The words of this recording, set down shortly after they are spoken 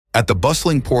At the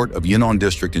bustling port of Yunnan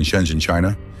District in Shenzhen,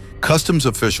 China, customs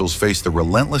officials face the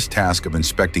relentless task of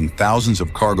inspecting thousands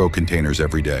of cargo containers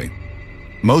every day.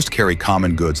 Most carry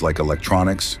common goods like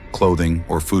electronics, clothing,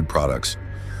 or food products,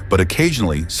 but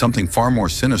occasionally something far more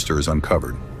sinister is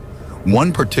uncovered.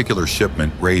 One particular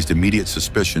shipment raised immediate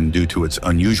suspicion due to its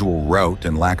unusual route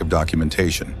and lack of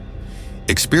documentation.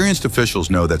 Experienced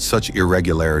officials know that such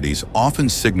irregularities often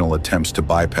signal attempts to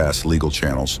bypass legal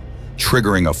channels,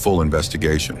 triggering a full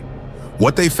investigation.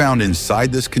 What they found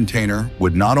inside this container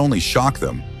would not only shock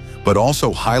them, but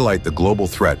also highlight the global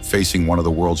threat facing one of the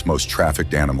world's most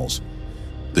trafficked animals.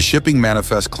 The shipping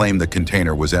manifest claimed the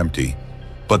container was empty,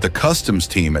 but the customs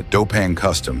team at Dopang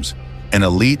Customs, an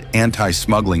elite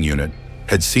anti-smuggling unit,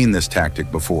 had seen this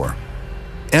tactic before.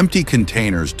 Empty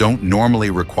containers don't normally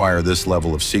require this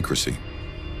level of secrecy.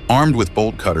 Armed with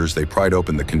bolt cutters, they pried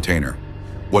open the container.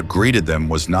 What greeted them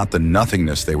was not the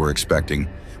nothingness they were expecting,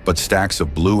 but stacks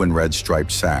of blue and red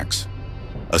striped sacks.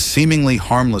 A seemingly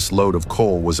harmless load of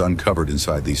coal was uncovered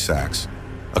inside these sacks,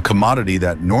 a commodity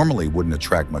that normally wouldn't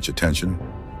attract much attention.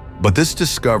 But this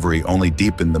discovery only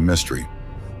deepened the mystery.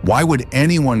 Why would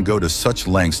anyone go to such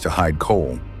lengths to hide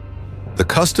coal? The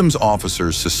customs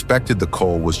officers suspected the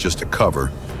coal was just a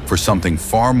cover for something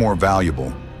far more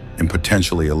valuable and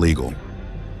potentially illegal.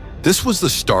 This was the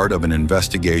start of an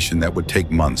investigation that would take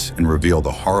months and reveal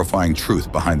the horrifying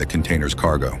truth behind the container's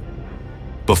cargo.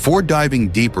 Before diving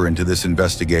deeper into this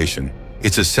investigation,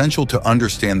 it's essential to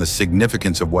understand the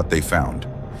significance of what they found.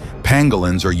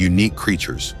 Pangolins are unique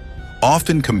creatures.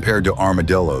 Often compared to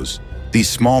armadillos, these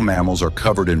small mammals are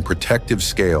covered in protective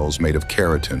scales made of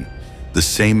keratin, the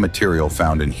same material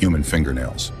found in human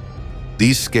fingernails.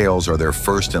 These scales are their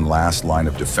first and last line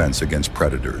of defense against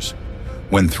predators.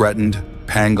 When threatened,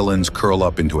 pangolins curl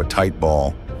up into a tight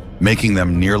ball, making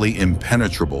them nearly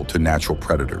impenetrable to natural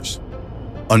predators.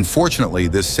 Unfortunately,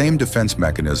 this same defense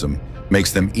mechanism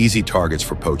makes them easy targets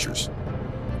for poachers.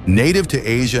 Native to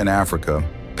Asia and Africa,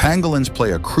 pangolins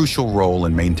play a crucial role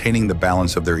in maintaining the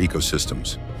balance of their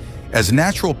ecosystems. As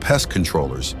natural pest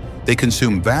controllers, they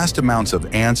consume vast amounts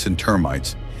of ants and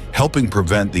termites, helping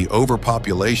prevent the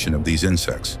overpopulation of these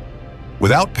insects.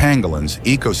 Without pangolins,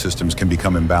 ecosystems can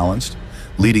become imbalanced,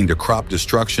 leading to crop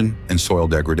destruction and soil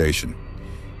degradation.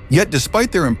 Yet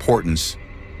despite their importance,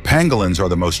 pangolins are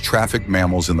the most trafficked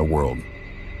mammals in the world.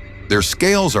 Their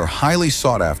scales are highly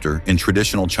sought after in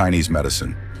traditional Chinese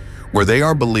medicine, where they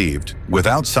are believed,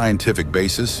 without scientific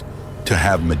basis, to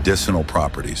have medicinal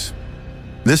properties.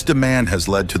 This demand has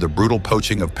led to the brutal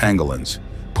poaching of pangolins,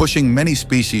 pushing many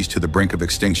species to the brink of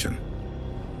extinction.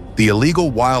 The illegal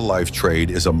wildlife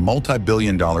trade is a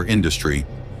multi-billion-dollar industry,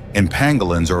 and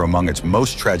pangolins are among its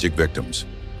most tragic victims.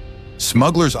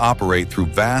 Smugglers operate through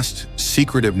vast,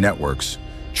 secretive networks,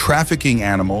 trafficking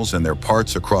animals and their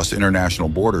parts across international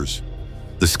borders.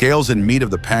 The scales and meat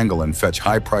of the pangolin fetch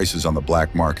high prices on the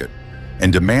black market,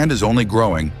 and demand is only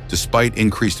growing despite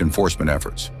increased enforcement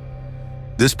efforts.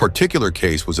 This particular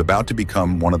case was about to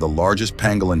become one of the largest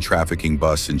pangolin trafficking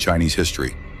busts in Chinese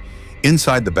history.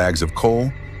 Inside the bags of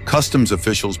coal, customs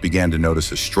officials began to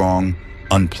notice a strong,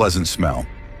 unpleasant smell.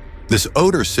 This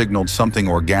odor signaled something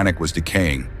organic was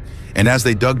decaying, and as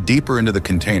they dug deeper into the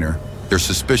container, their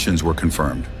suspicions were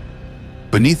confirmed.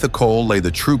 Beneath the coal lay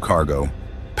the true cargo,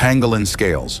 pangolin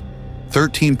scales,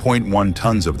 13.1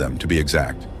 tons of them to be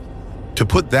exact. To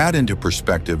put that into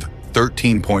perspective,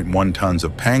 13.1 tons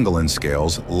of pangolin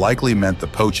scales likely meant the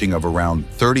poaching of around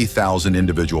 30,000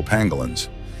 individual pangolins.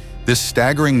 This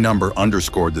staggering number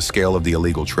underscored the scale of the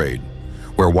illegal trade,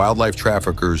 where wildlife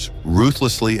traffickers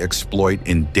ruthlessly exploit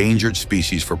endangered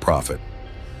species for profit.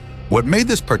 What made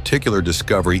this particular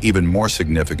discovery even more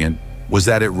significant was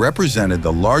that it represented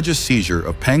the largest seizure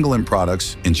of pangolin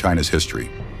products in China's history.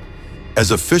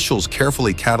 As officials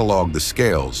carefully cataloged the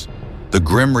scales, the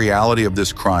grim reality of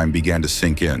this crime began to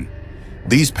sink in.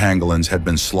 These pangolins had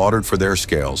been slaughtered for their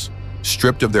scales,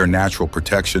 stripped of their natural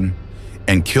protection,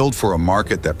 and killed for a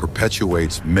market that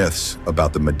perpetuates myths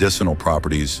about the medicinal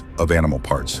properties of animal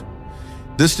parts.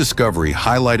 This discovery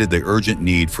highlighted the urgent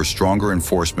need for stronger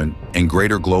enforcement and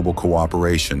greater global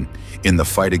cooperation in the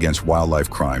fight against wildlife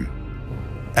crime.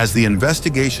 As the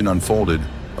investigation unfolded,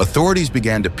 authorities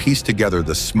began to piece together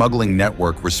the smuggling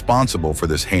network responsible for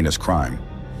this heinous crime.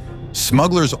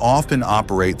 Smugglers often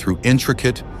operate through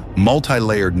intricate,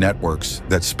 multi-layered networks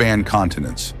that span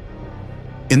continents.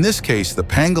 In this case, the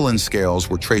pangolin scales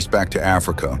were traced back to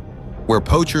Africa, where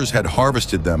poachers had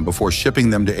harvested them before shipping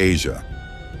them to Asia,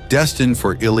 destined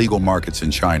for illegal markets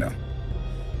in China.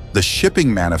 The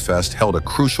shipping manifest held a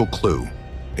crucial clue,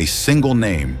 a single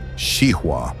name,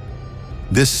 Xihua.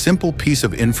 This simple piece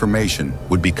of information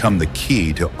would become the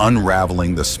key to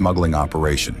unraveling the smuggling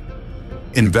operation.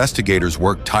 Investigators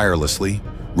worked tirelessly,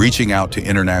 reaching out to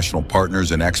international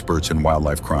partners and experts in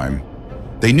wildlife crime.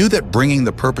 They knew that bringing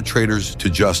the perpetrators to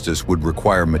justice would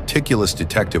require meticulous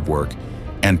detective work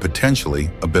and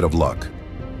potentially a bit of luck.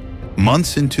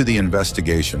 Months into the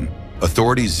investigation,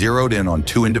 authorities zeroed in on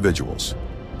two individuals,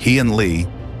 He and Li,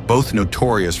 both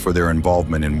notorious for their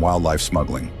involvement in wildlife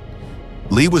smuggling.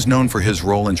 Li was known for his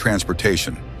role in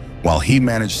transportation, while he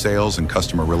managed sales and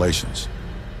customer relations.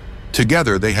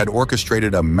 Together, they had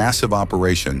orchestrated a massive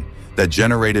operation that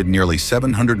generated nearly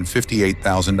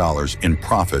 $758,000 in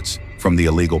profits from the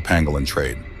illegal pangolin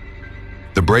trade.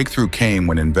 The breakthrough came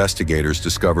when investigators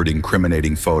discovered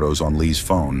incriminating photos on Li's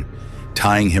phone,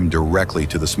 tying him directly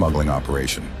to the smuggling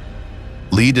operation.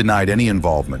 Li denied any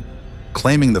involvement,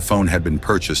 claiming the phone had been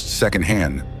purchased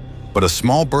secondhand, but a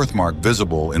small birthmark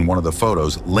visible in one of the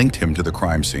photos linked him to the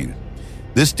crime scene.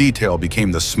 This detail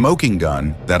became the smoking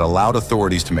gun that allowed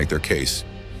authorities to make their case.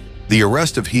 The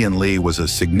arrest of He and Li was a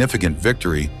significant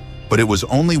victory, but it was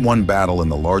only one battle in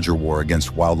the larger war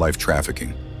against wildlife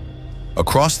trafficking.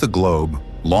 Across the globe,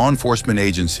 law enforcement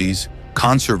agencies,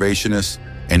 conservationists,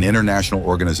 and international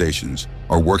organizations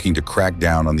are working to crack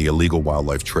down on the illegal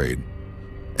wildlife trade.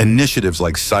 Initiatives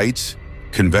like CITES,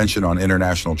 Convention on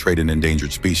International Trade in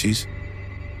Endangered Species,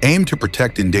 aim to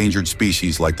protect endangered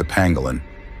species like the pangolin,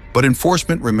 but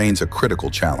enforcement remains a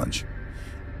critical challenge.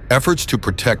 Efforts to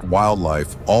protect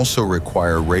wildlife also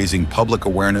require raising public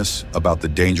awareness about the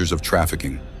dangers of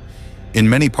trafficking. In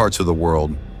many parts of the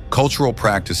world, cultural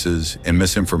practices and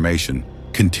misinformation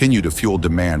continue to fuel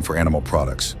demand for animal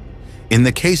products. In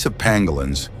the case of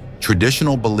pangolins,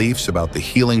 traditional beliefs about the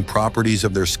healing properties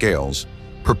of their scales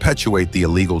perpetuate the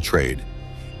illegal trade,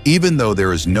 even though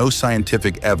there is no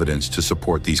scientific evidence to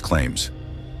support these claims.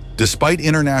 Despite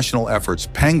international efforts,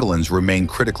 pangolins remain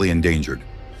critically endangered.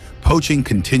 Poaching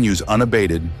continues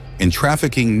unabated, and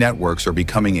trafficking networks are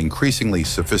becoming increasingly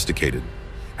sophisticated.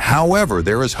 However,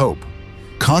 there is hope.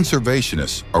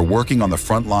 Conservationists are working on the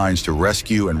front lines to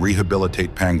rescue and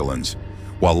rehabilitate pangolins,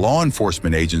 while law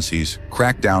enforcement agencies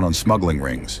crack down on smuggling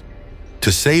rings.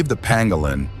 To save the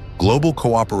pangolin, global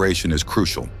cooperation is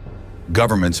crucial.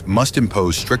 Governments must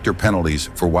impose stricter penalties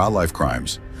for wildlife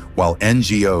crimes, while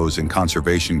NGOs and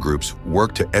conservation groups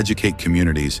work to educate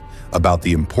communities about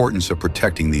the importance of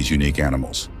protecting these unique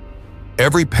animals.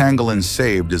 Every pangolin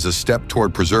saved is a step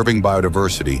toward preserving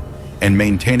biodiversity and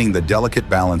maintaining the delicate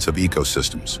balance of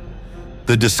ecosystems.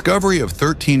 The discovery of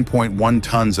 13.1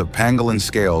 tons of pangolin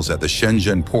scales at the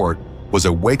Shenzhen port was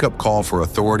a wake-up call for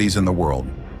authorities in the world.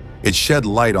 It shed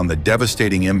light on the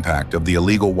devastating impact of the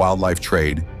illegal wildlife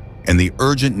trade and the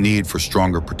urgent need for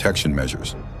stronger protection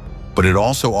measures. But it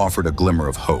also offered a glimmer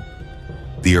of hope.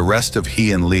 The arrest of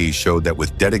He and Li showed that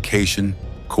with dedication,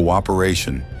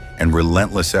 cooperation, and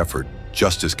relentless effort,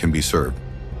 justice can be served.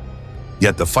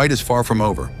 Yet the fight is far from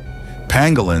over.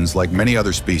 Pangolins, like many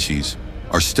other species,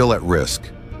 are still at risk,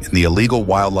 and the illegal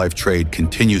wildlife trade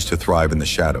continues to thrive in the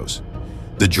shadows.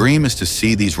 The dream is to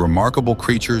see these remarkable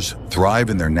creatures thrive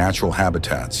in their natural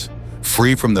habitats,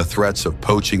 free from the threats of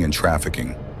poaching and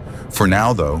trafficking. For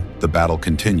now, though, the battle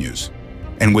continues.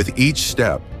 And with each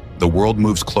step, the world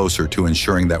moves closer to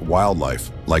ensuring that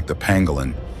wildlife, like the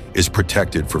pangolin, is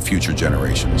protected for future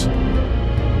generations.